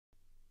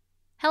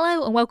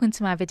Hello and welcome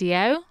to my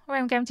video where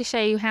I'm going to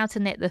show you how to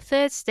knit the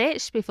third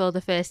stitch before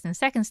the first and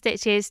second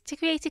stitches to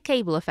create a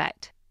cable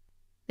effect.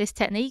 This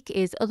technique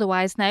is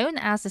otherwise known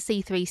as the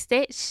C3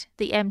 stitch,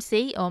 the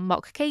MC or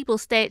mock cable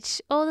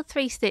stitch, or the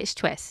 3-stitch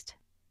twist.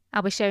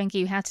 I'll be showing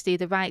you how to do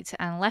the right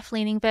and left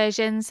leaning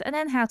versions and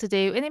then how to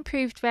do an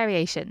improved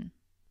variation.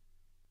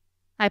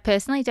 I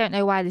personally don't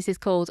know why this is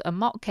called a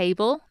mock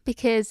cable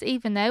because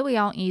even though we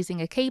aren't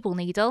using a cable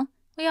needle,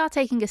 we are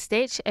taking a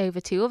stitch over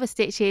 2 other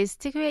stitches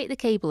to create the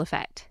cable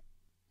effect.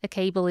 A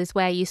cable is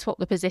where you swap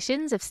the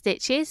positions of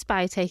stitches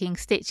by taking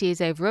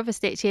stitches over other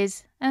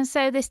stitches, and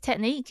so this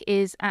technique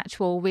is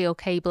actual real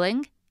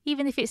cabling,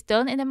 even if it's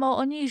done in a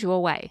more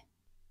unusual way.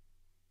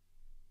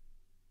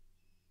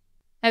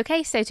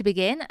 Okay, so to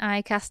begin,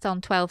 I cast on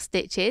 12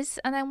 stitches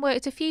and then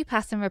worked a few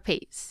pattern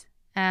repeats.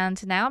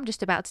 And now I'm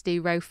just about to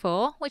do row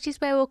 4, which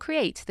is where we'll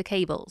create the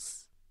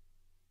cables.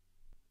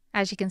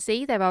 As you can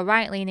see, there are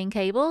right-leaning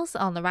cables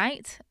on the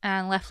right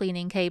and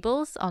left-leaning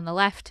cables on the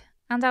left,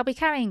 and I'll be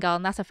carrying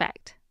on that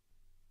effect.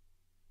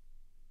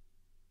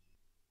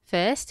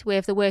 First,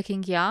 with the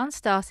working yarn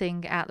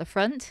starting at the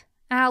front,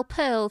 I'll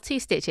purl 2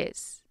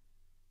 stitches.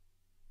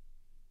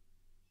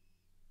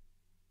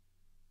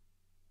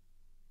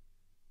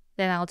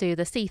 Then I'll do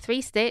the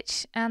C3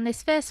 stitch, and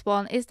this first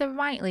one is the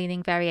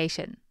right-leaning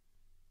variation.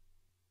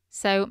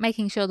 So,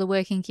 making sure the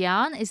working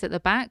yarn is at the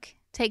back,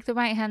 take the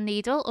right hand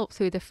needle up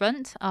through the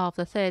front of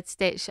the 3rd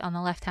stitch on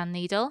the left hand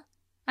needle,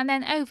 and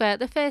then over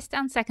the 1st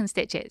and 2nd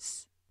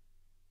stitches.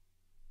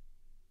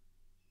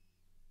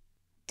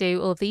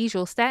 Do all the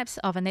usual steps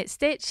of a knit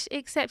stitch,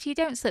 except you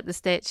don't slip the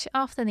stitch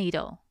off the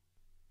needle.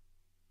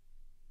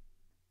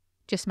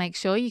 Just make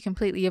sure you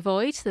completely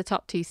avoid the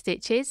top 2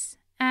 stitches,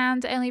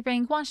 and only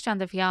bring 1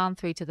 strand of yarn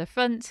through to the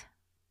front,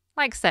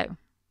 like so.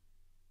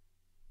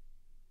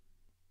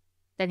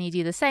 Then you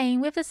do the same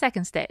with the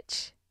 2nd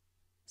stitch.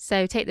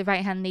 So take the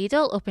right hand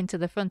needle up into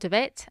the front of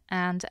it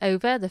and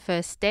over the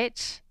 1st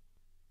stitch.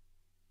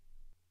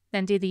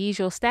 Then do the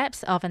usual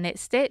steps of a knit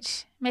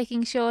stitch,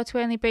 making sure to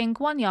only bring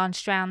 1 yarn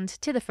strand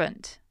to the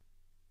front.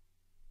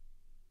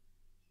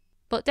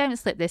 But don't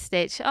slip this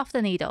stitch off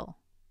the needle.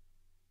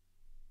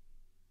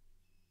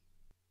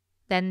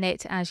 Then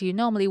knit as you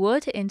normally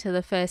would into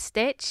the 1st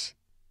stitch.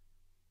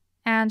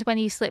 And when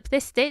you slip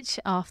this stitch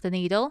off the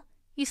needle,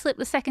 you slip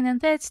the 2nd and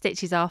 3rd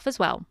stitches off as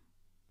well.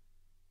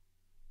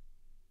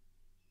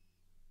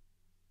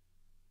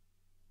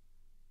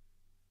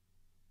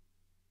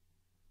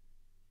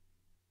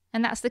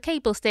 And that's the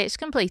cable stitch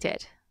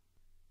completed.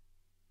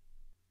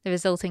 The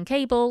resulting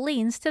cable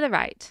leans to the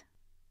right.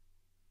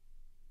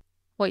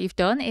 What you've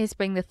done is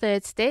bring the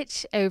 3rd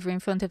stitch over in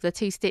front of the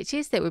 2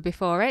 stitches that were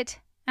before it,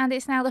 and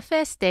it's now the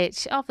 1st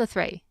stitch of the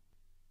 3.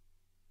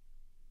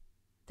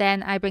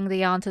 Then I bring the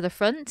yarn to the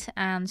front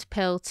and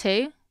purl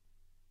 2.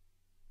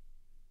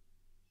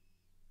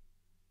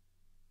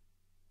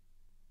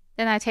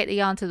 Then I take the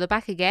yarn to the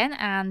back again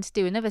and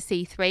do another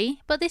C3,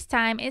 but this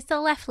time it's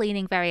the left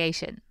leaning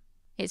variation.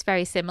 It's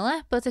very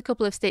similar, but a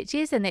couple of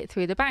stitches are knit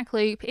through the back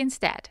loop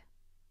instead.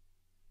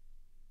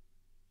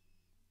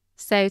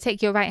 So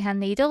take your right hand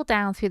needle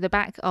down through the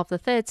back of the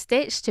 3rd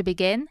stitch to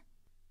begin.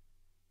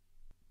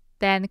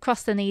 Then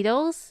cross the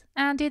needles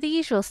and do the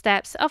usual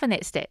steps of a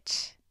knit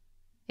stitch,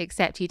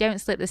 except you don't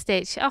slip the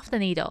stitch off the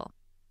needle.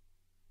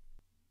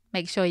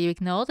 Make sure you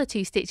ignore the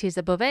 2 stitches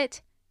above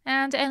it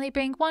and only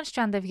bring 1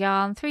 strand of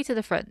yarn through to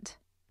the front.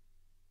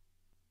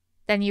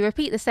 Then you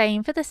repeat the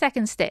same for the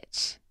 2nd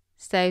stitch.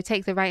 So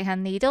take the right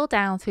hand needle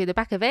down through the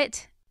back of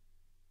it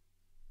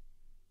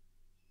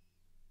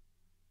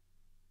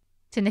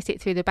to knit it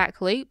through the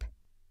back loop,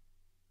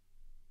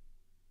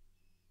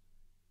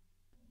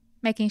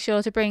 making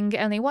sure to bring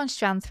only 1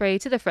 strand through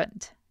to the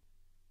front.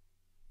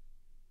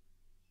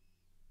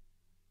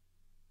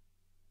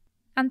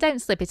 And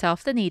don't slip it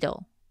off the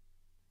needle.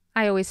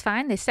 I always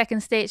find this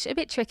 2nd stitch a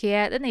bit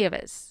trickier than the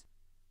others.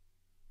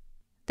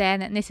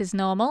 Then knit as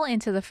normal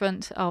into the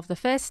front of the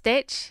 1st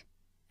stitch,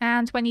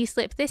 and when you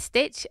slip this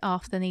stitch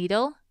off the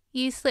needle,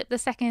 you slip the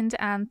 2nd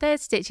and 3rd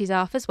stitches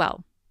off as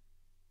well.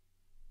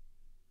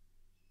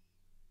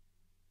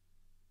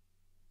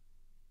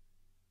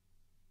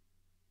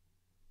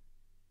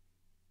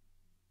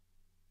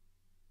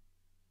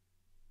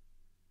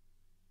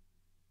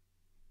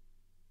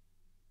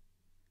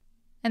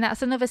 And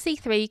that's another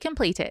C3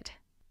 completed.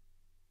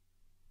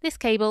 This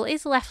cable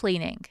is left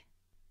leaning.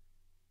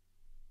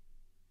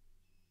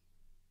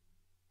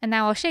 And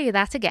now I'll show you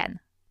that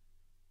again.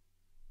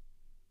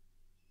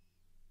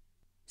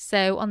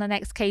 So on the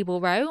next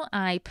cable row,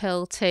 I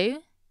purl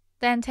 2,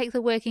 then take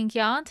the working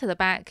yarn to the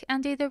back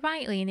and do the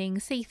right leaning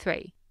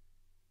C3.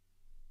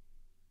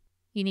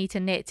 You need to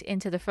knit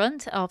into the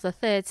front of the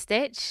 3rd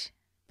stitch,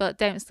 but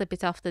don't slip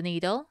it off the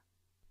needle.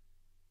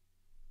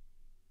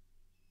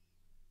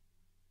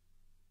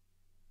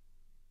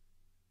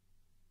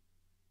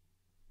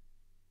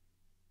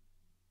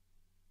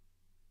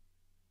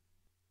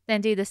 Then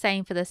do the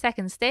same for the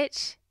 2nd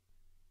stitch.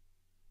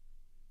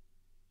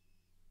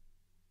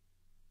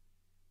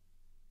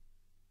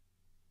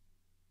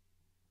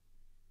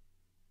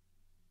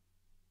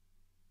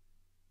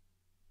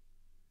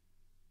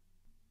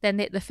 Then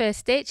knit the first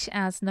stitch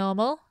as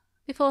normal,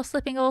 before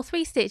slipping all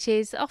 3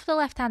 stitches off the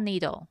left hand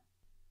needle.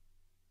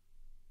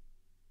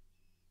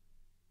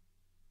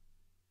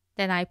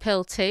 Then I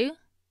purl 2,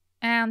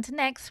 and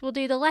next we'll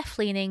do the left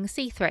leaning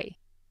C3.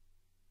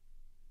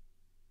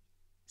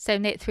 So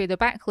knit through the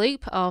back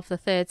loop of the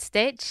 3rd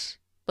stitch,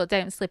 but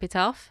don't slip it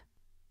off.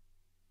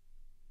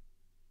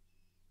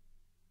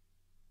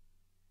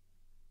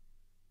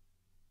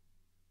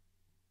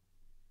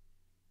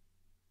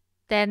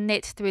 Then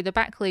knit through the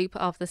back loop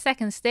of the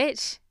 2nd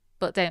stitch,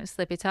 but don't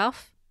slip it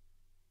off.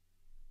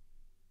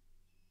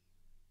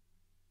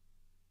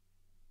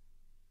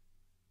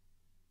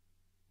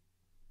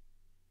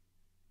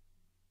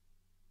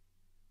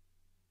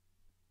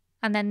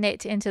 And then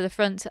knit into the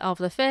front of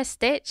the 1st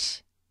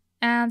stitch,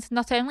 and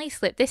not only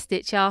slip this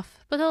stitch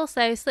off, but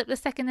also slip the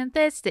 2nd and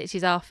 3rd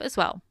stitches off as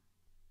well.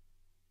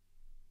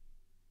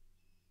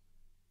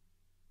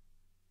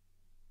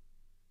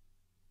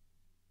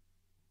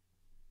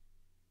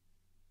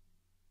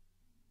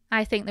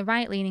 I think the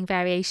right leaning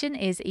variation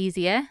is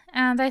easier,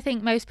 and I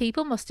think most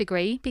people must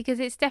agree because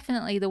it's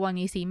definitely the one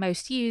you see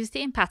most used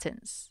in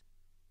patterns.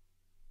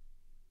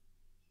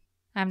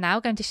 I'm now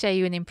going to show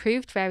you an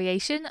improved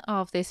variation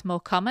of this more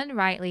common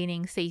right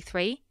leaning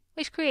C3,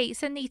 which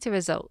creates a neater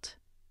result.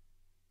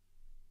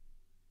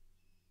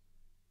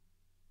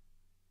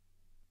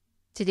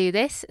 To do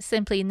this,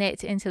 simply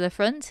knit into the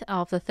front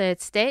of the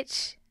 3rd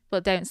stitch,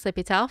 but don't slip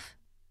it off.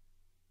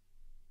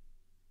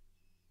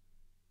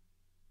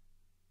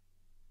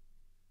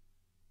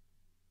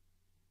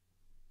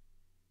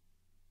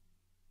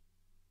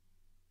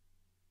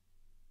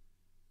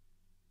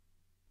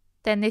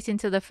 Then knit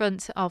into the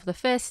front of the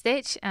 1st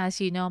stitch as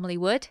you normally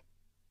would,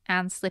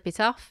 and slip it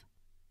off.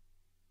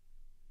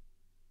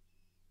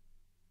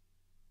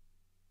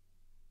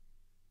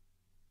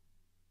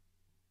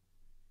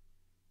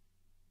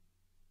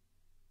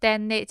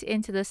 Then knit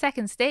into the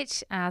 2nd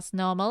stitch as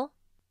normal,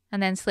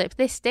 and then slip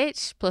this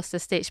stitch plus the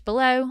stitch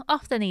below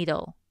off the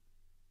needle.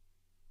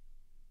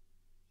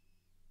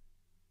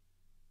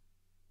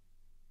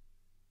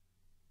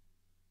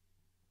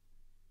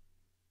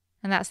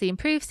 And that's the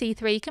improved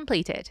C3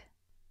 completed.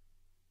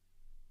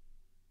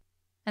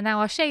 And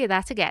now I'll show you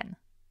that again.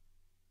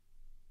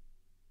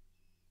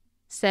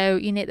 So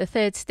you knit the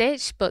 3rd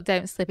stitch, but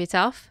don't slip it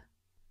off.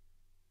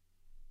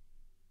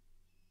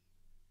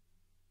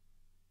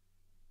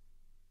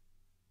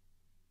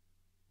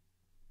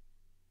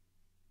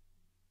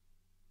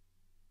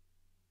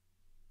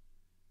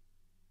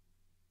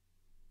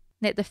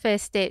 Knit the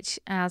 1st stitch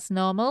as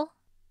normal.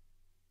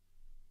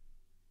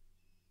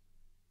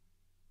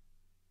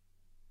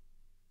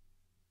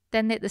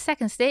 Then knit the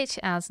 2nd stitch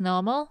as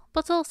normal,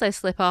 but also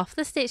slip off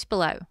the stitch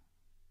below.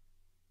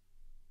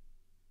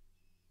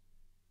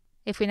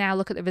 If we now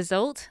look at the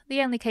result,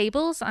 the only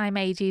cables I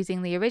made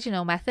using the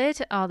original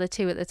method are the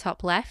 2 at the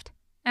top left,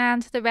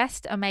 and the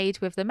rest are made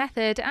with the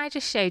method I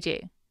just showed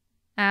you.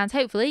 And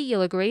hopefully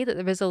you'll agree that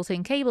the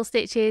resulting cable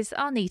stitches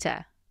are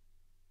neater.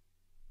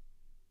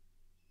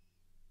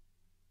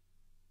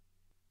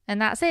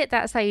 And that's it,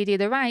 that's how you do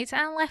the right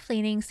and left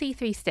leaning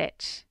C3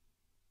 stitch.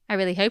 I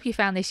really hope you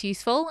found this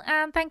useful,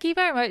 and thank you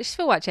very much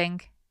for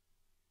watching.